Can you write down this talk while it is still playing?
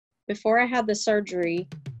Before I had the surgery,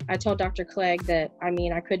 I told Dr. Clegg that,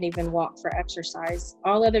 I couldn't even walk for exercise.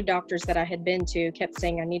 All other doctors that I had been to kept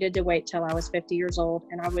saying I needed to wait till I was 50 years old,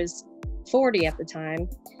 and I was 40 at the time.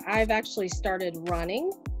 I've actually started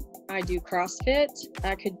running. I do CrossFit.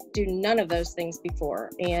 I could do none of those things before,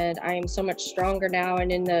 and I am so much stronger now and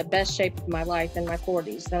in the best shape of my life in my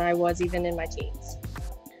 40s than I was even in my teens.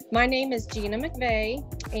 My name is Gina McVeigh,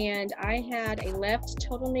 and I had a left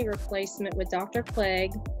total knee replacement with Dr.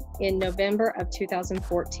 Clegg in November of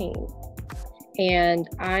 2014. And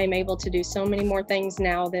I'm able to do so many more things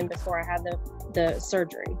now than before I had the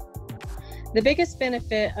surgery. The biggest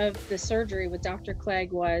benefit of the surgery with Dr.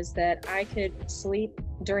 Clegg was that I could sleep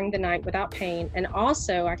during the night without pain, and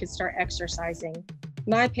also I could start exercising.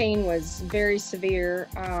 My pain was very severe.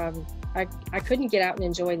 I couldn't get out and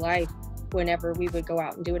enjoy life whenever we would go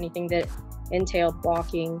out and do anything that entailed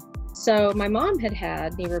walking. So my mom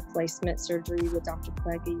had knee replacement surgery with Dr.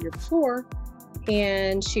 Clegg a year before,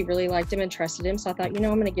 and she really liked him and trusted him. So I thought, I'm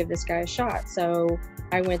going to give this guy a shot. So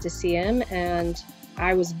I went to see him, and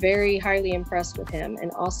I was very highly impressed with him.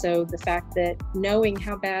 And also the fact that knowing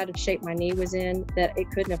how bad of shape my knee was in, that it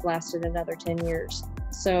couldn't have lasted another 10 years.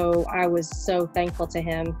 So I was so thankful to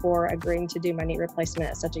him for agreeing to do my knee replacement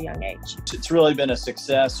at such a young age. It's really been a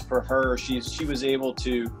success for her. She was able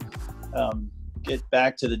to get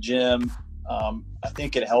back to the gym. I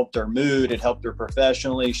think it helped her mood. It helped her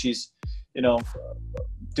professionally. She's,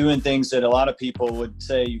 doing things that a lot of people would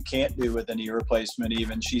say you can't do with a knee replacement.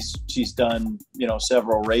 Even she's done,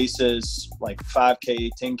 several races, like 5K,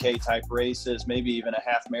 10K type races, maybe even a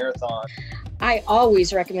half marathon. I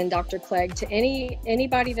always recommend Dr. Clegg to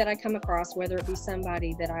anybody that I come across, whether it be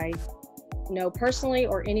somebody that I know personally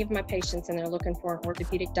or any of my patients and they're looking for an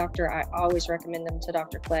orthopedic doctor. I always recommend them to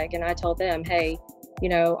Dr. Clegg. And I told them, hey,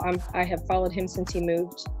 I have followed him since he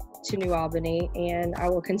moved to New Albany, and I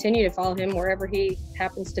will continue to follow him wherever he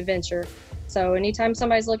happens to venture. So anytime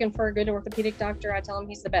somebody's looking for a good orthopedic doctor, I tell them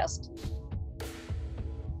he's the best.